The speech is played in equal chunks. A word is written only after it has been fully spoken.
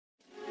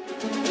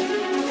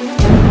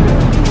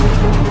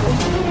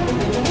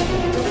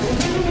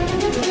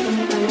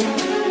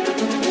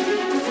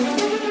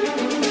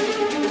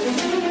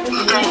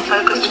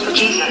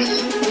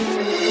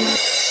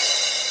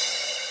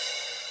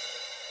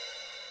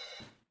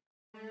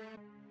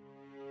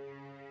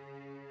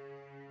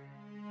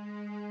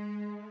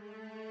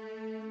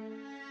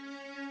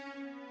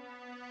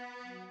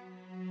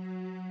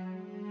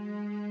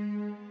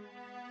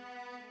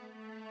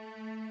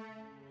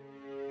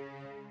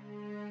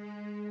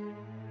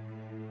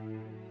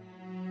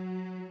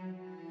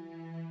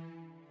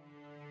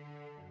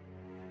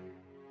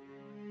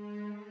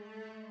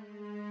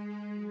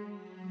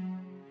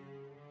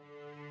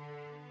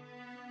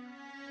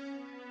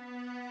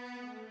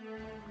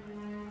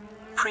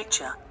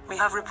Preacher, we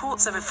have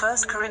reports of a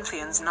 1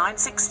 Corinthians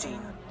 9:16.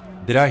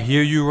 Did I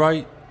hear you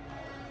right?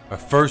 A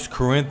 1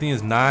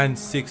 Corinthians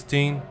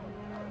 9:16?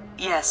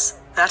 Yes,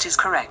 that is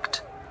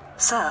correct.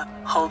 Sir,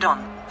 hold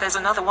on, there's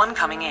another one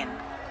coming in.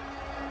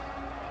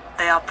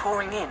 They are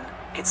pouring in,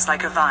 it's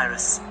like a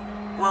virus.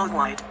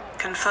 Worldwide,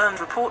 confirmed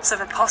reports of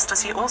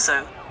apostasy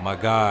also. My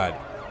God.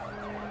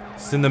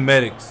 Send the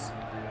medics.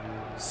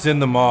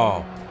 Send them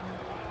all.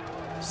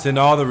 Send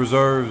all the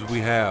reserves we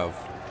have.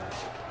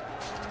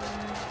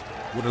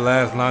 We're the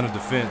last line of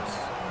defense.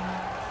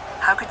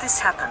 How could this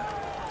happen?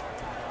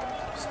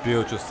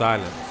 Spiritual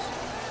silence.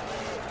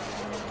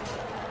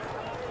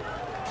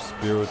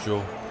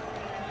 Spiritual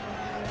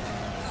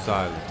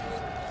silence.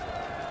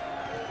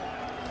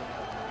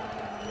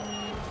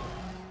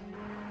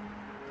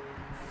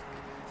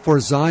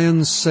 For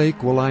Zion's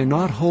sake will I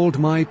not hold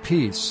my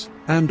peace,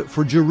 and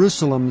for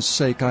Jerusalem's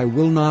sake I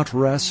will not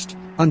rest,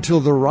 until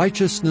the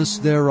righteousness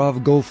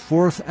thereof go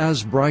forth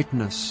as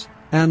brightness,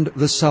 and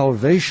the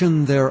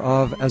salvation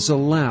thereof as a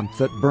lamp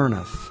that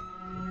burneth.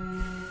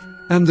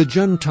 And the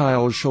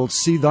Gentiles shall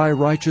see thy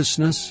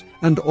righteousness,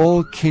 and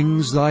all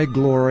kings thy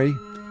glory,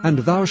 and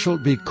thou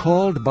shalt be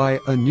called by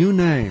a new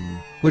name,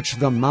 which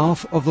the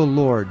mouth of the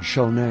Lord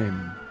shall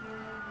name.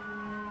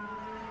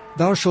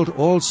 Thou shalt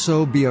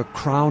also be a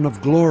crown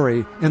of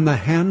glory in the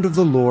hand of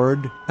the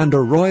Lord, and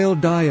a royal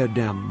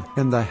diadem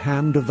in the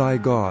hand of thy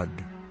God.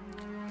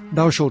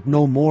 Thou shalt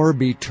no more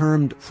be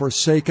termed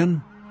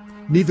forsaken,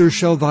 neither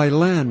shall thy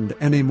land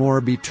any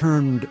more be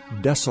termed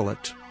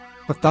desolate.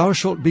 But thou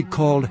shalt be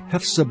called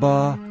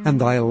Hephzibah,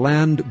 and thy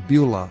land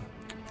Beulah.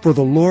 For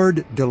the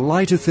Lord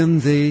delighteth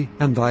in thee,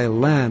 and thy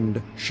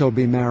land shall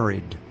be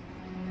married.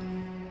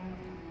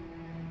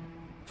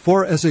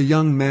 For as a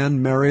young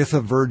man marrieth a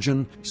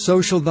virgin,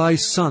 so shall thy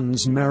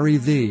sons marry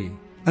thee.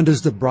 And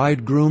as the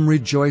bridegroom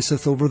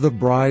rejoiceth over the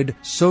bride,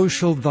 so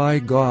shall thy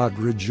God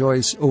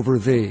rejoice over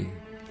thee.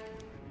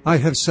 I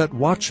have set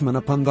watchmen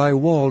upon thy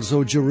walls,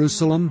 O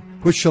Jerusalem,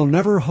 which shall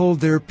never hold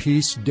their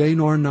peace day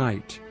nor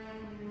night.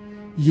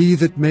 Ye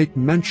that make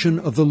mention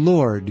of the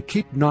Lord,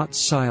 keep not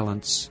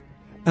silence,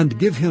 and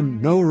give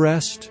him no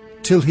rest,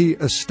 till he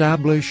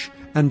establish,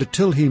 and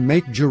till he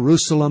make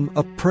Jerusalem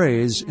a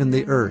praise in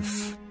the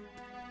earth.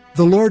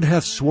 The Lord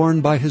hath sworn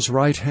by his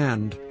right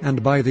hand,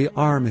 and by the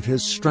arm of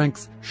his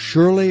strength,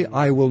 surely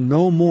I will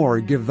no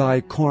more give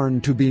thy corn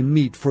to be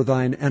meat for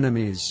thine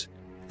enemies.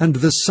 And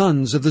the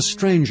sons of the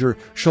stranger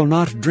shall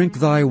not drink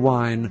thy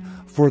wine,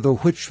 for the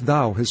which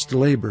thou hast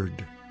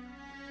labored.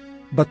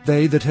 But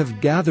they that have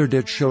gathered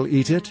it shall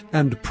eat it,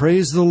 and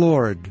praise the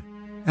Lord.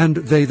 And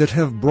they that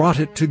have brought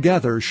it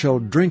together shall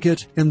drink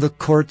it in the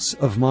courts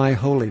of my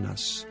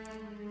holiness.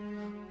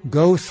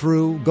 Go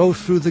through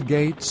the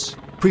gates,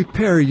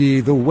 prepare ye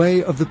the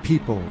way of the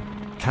people.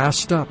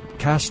 Cast up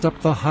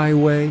the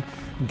highway,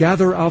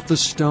 gather out the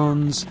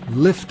stones,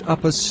 lift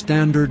up a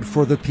standard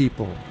for the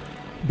people.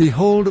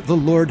 Behold, the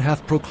Lord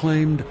hath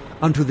proclaimed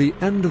unto the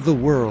end of the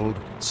world,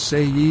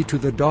 say ye to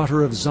the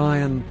daughter of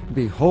Zion,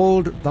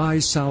 behold, thy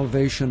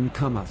salvation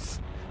cometh.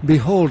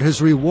 Behold, his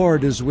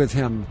reward is with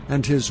him,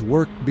 and his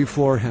work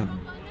before him.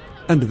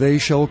 And they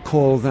shall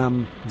call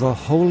them the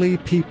holy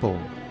people,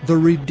 the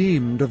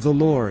redeemed of the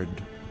Lord.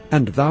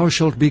 And thou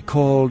shalt be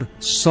called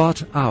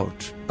sought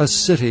out, a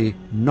city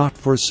not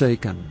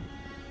forsaken.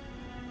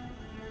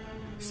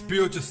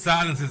 Spiritual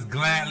silence is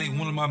gladly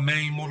one of my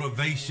main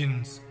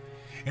motivations.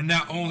 And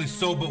not only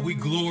so, but we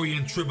glory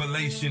in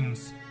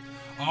tribulations,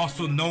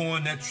 also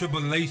knowing that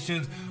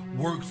tribulations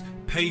works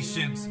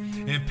patience,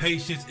 and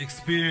patience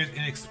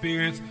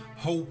experience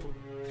hope.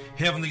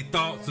 Heavenly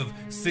thoughts of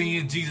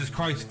seeing Jesus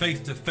Christ face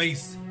to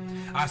face.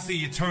 I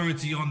see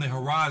eternity on the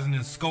horizon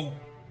in scope.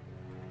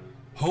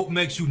 Hope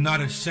makes you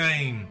not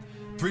ashamed.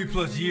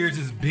 3+ years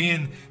has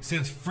been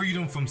since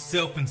freedom from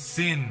self and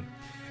sin.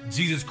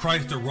 Jesus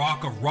Christ, the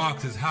rock of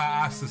rocks, is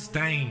how I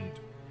sustained.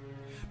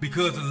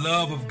 Because the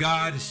love of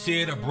God is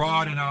shed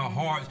abroad in our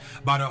hearts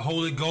by the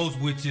Holy Ghost,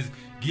 which is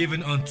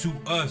given unto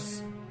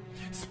us.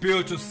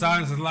 Spiritual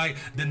silence is like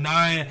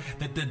denying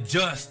that the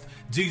just,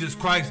 Jesus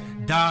Christ,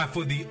 died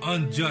for the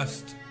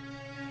unjust.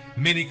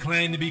 Many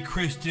claim to be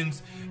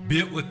Christians,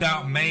 built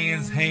without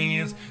man's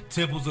hands,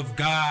 temples of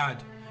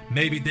God.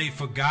 Maybe they've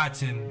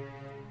forgotten.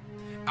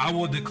 I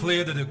will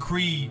declare the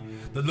decree.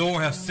 The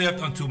Lord hath said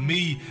unto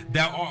me,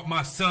 thou art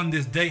my son,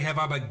 this day have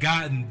I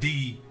begotten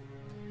thee.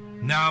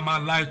 Now my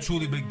life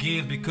truly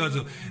begins because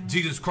of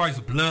Jesus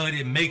Christ's blood.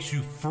 It makes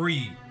you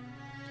free.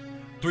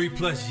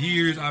 3+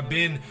 years I've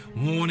been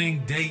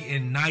warning day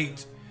and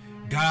night.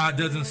 God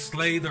doesn't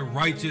slay the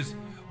righteous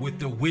with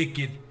the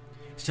wicked.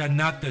 shall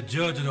not the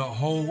judge of the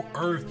whole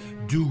earth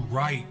do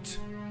right?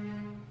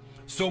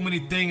 So many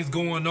things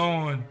going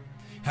on.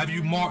 Have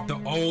you marked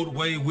the old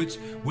way which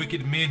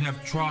wicked men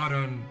have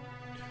trodden?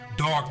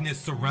 Darkness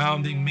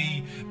surrounding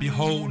me,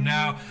 behold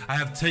now I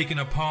have taken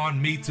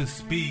upon me to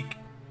speak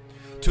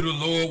to the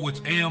Lord,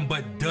 which am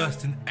but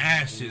dust and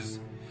ashes.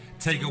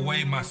 Take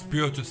away my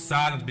spiritual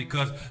silence,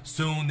 because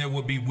soon there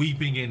will be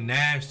weeping and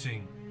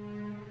gnashing.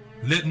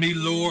 Let me,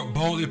 Lord,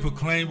 boldly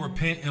proclaim,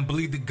 repent, and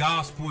believe the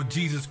gospel of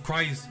Jesus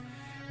Christ.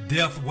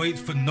 Death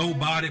waits for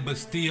nobody, but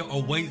still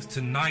awaits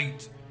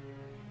tonight.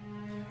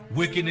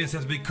 Wickedness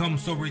has become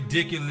so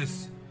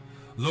ridiculous.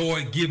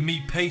 Lord, give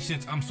me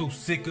patience. I'm so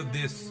sick of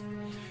this.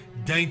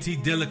 Dainty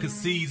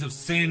delicacies of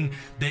sin,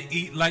 they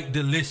eat like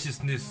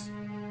deliciousness.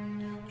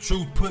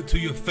 Truth put to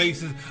your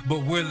faces,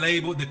 but we're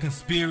labeled the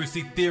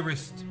conspiracy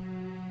theorists.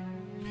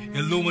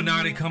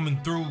 Illuminati coming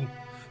through,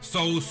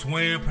 souls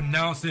swearing,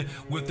 pronouncing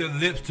with their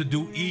lips to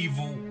do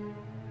evil.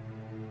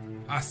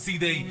 I see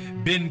they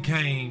been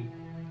came.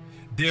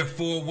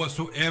 Therefore,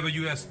 whatsoever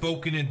you have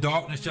spoken in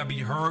darkness shall be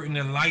heard in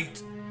the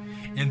light,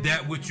 and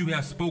that which you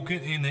have spoken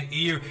in the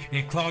ear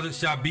in closet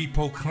shall be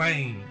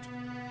proclaimed.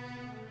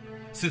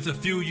 Since a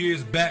few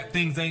years back,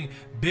 things ain't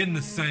been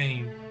the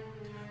same.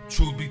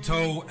 Truth be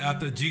told,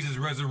 after Jesus'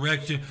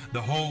 resurrection,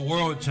 the whole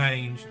world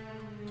changed.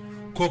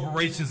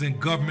 Corporations and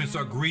governments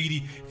are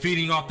greedy,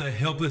 feeding off the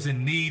helpless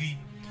and needy,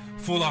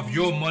 full of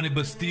your money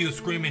but still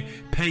screaming,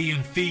 pay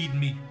and feed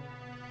me.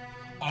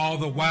 All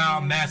the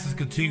while, masses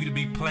continue to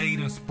be played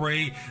and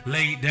sprayed,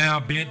 laid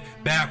down, bent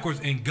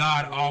backwards in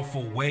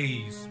god-awful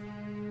ways.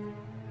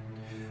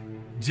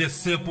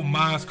 Just simple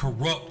minds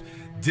corrupt,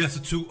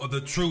 destitute of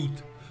the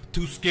truth,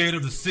 too scared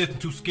of the system,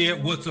 too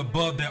scared what's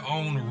above their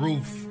own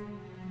roof.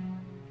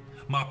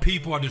 My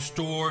people are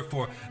destroyed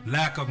for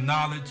lack of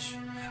knowledge.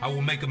 I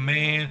will make a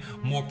man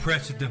more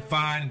precious than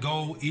fine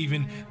gold,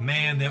 even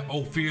man than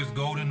Ophir's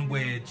golden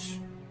wedge.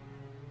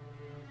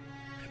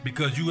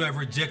 Because you have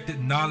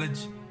rejected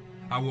knowledge,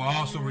 I will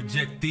also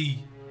reject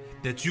thee,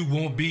 that you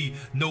won't be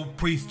no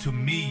priest to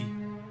me.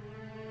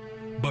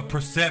 But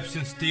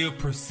perception still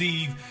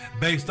perceive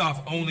based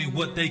off only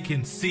what they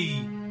can see,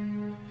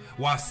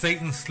 while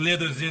Satan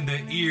slithers in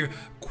their ear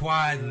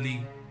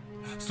quietly.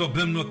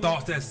 Subliminal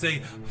thoughts that say,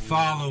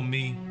 follow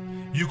me.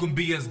 You can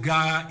be as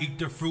God, eat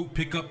the fruit,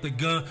 pick up the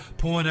gun,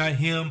 point at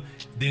him,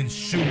 then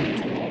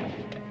shoot.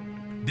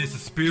 This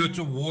is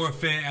spiritual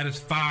warfare at its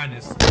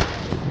finest.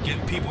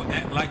 Get people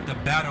act like the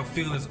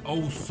battlefield is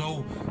oh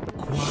so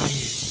quiet.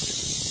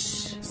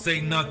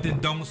 Say nothing,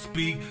 don't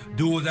speak,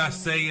 do as I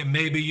say, and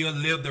maybe you'll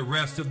live the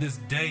rest of this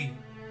day.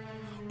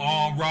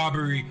 All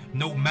robbery,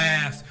 no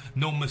mask,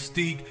 no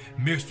mystique,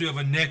 mystery of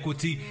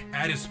iniquity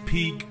at its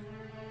peak.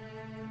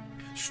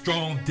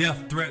 Strong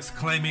death threats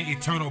claiming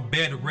eternal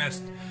bed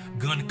rest.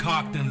 Gun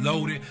cocked and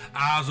loaded,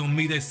 eyes on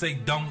me, they say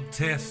don't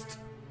test.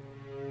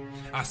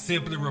 I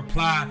simply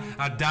reply,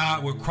 I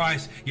died with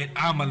Christ, yet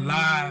I'm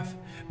alive.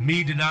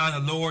 Me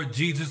denying the Lord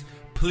Jesus,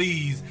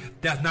 please,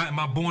 that's not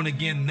my born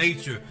again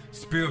nature,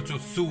 spiritual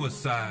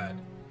suicide.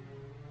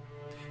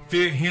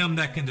 Fear him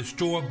that can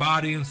destroy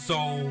body and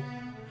soul.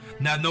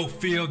 Now no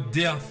fear of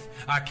death,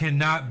 I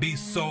cannot be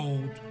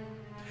sold.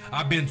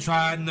 I've been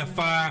tried in the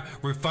fire,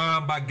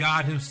 refined by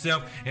God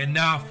himself, and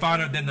now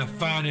finer than the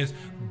finest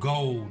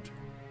gold.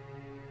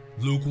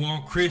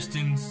 Lukewarm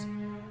Christians,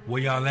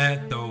 where y'all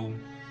at though?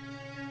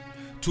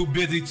 Too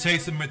busy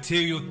chasing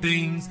material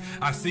things,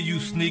 I see you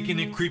sneaking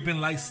and creeping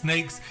like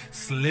snakes,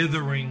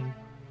 slithering.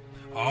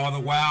 All the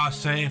while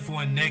shameful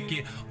and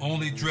naked,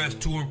 only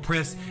dressed to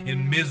impress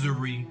in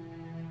misery.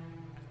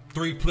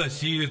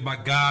 3+ years by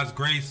God's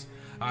grace,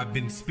 I've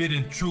been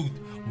spitting truth,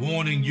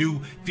 warning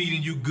you,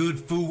 feeding you good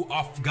food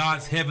off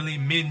God's heavenly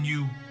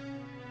menu.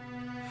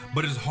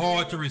 But it's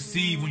hard to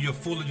receive when you're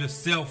full of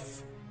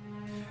yourself.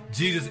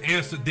 Jesus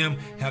answered them,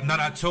 have not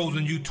I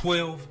chosen you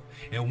 12,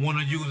 and one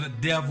of you is a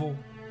devil?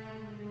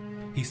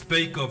 He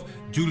spake of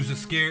Judas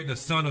Iscariot, the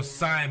son of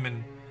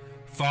Simon.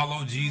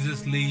 Follow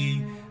Jesus'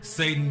 lead,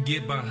 Satan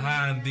get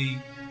behind thee,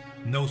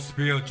 no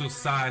spiritual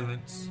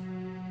silence.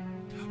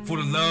 For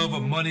the love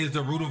of money is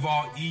the root of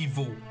all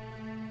evil.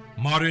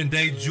 Modern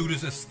day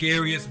Judas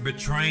Iscariot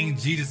betraying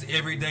Jesus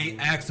every day,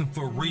 asking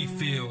for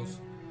refills.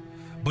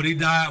 But he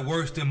died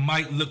worse than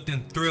might look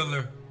than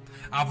Thriller.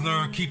 I've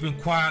learned keeping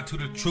quiet to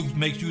the truth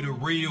makes you the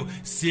real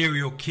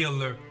serial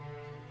killer.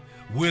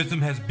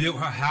 Wisdom has built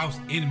her house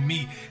in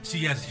me. She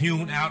has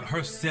hewn out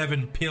her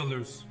 7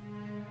 pillars.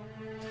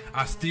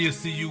 I still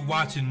see you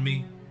watching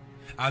me.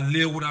 I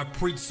live what I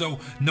preach, so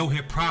no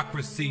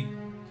hypocrisy.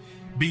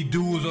 Be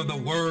doers of the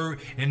word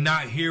and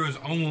not hearers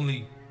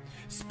only.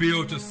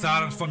 Spiritual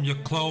silence from your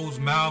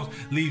closed mouths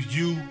leaves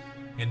you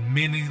and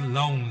many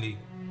lonely.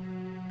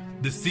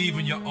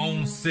 Deceiving your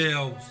own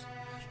selves.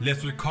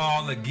 Let's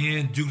recall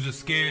again, Judas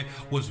Iscariot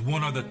was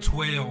one of the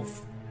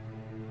 12.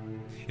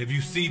 If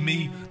you see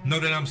me, know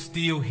that I'm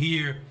still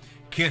here.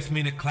 Catch me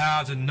in the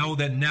clouds and know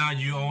that now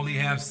you only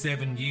have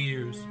 7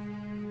 years.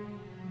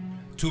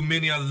 Too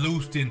many are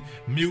loosed and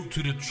mute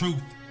to the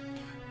truth.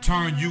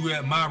 turn you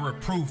at my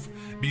reproof.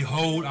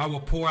 Behold, I will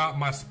pour out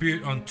my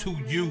spirit unto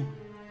you.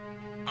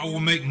 I will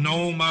make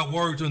known my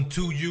words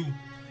unto you,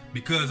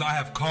 because I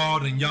have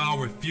called and y'all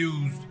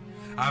refused.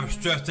 I have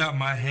stretched out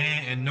my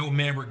hand and no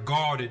man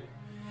regarded.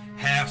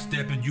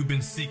 Half-stepping, you've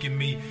been seeking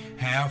me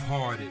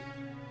half-hearted.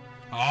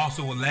 I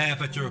also will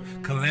laugh at your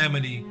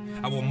calamity.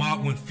 I will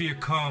mock when fear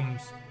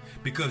comes,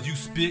 because you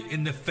spit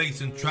in the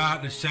face and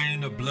tried to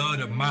shame the blood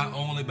of my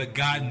only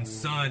begotten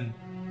son.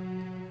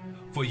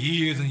 For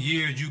years and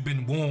years you've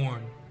been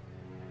warned.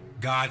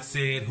 God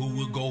said, who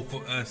will go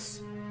for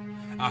us?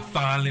 I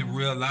finally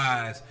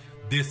realized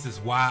this is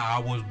why I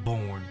was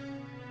born.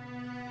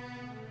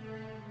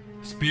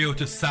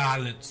 Spiritual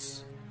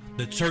silence.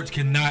 The church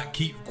cannot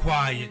keep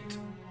quiet.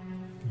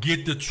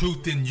 Get the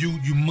truth in you,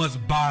 you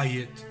must buy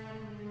it.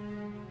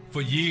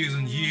 For years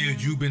and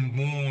years you've been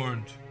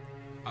warned.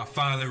 I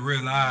finally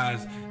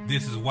realized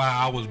this is why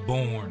I was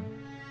born.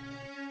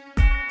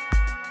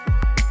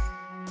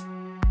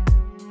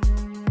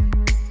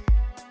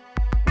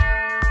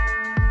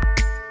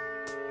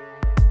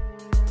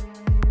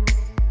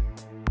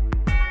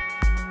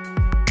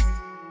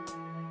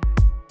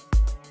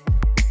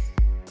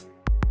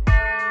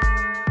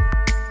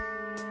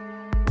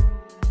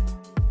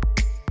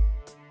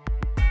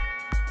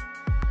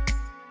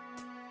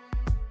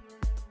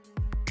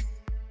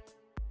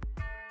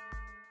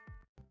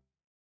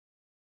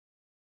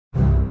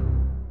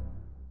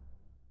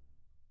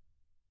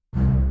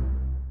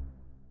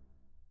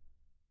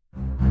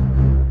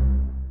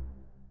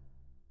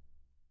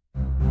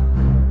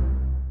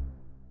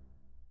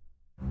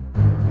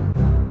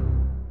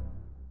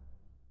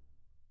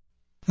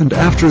 And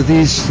after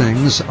these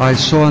things I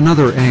saw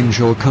another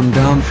angel come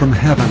down from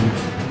heaven,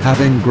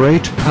 having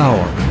great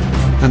power,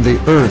 and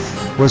the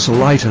earth was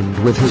lightened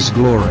with his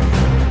glory.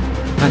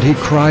 And he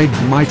cried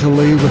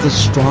mightily with a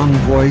strong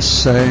voice,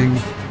 saying,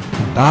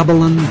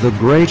 Babylon the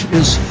great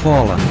is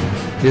fallen,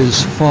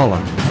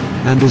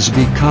 and is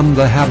become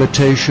the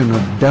habitation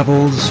of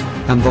devils,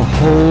 and the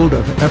hold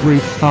of every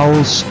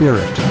foul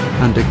spirit,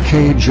 and a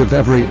cage of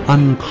every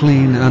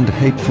unclean and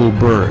hateful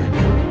bird.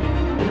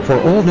 For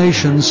all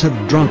nations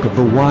have drunk of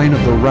the wine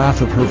of the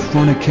wrath of her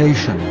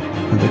fornication,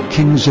 and the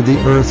kings of the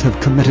earth have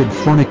committed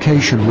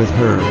fornication with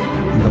her,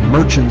 and the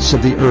merchants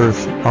of the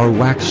earth are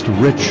waxed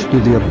rich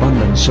through the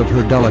abundance of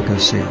her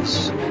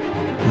delicacies.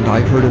 And I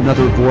heard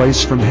another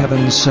voice from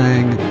heaven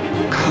saying,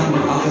 Come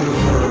out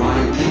of her,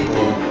 my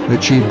people,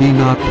 that ye be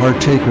not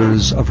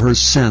partakers of her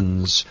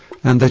sins,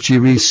 and that ye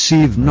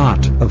receive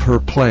not of her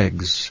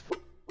plagues.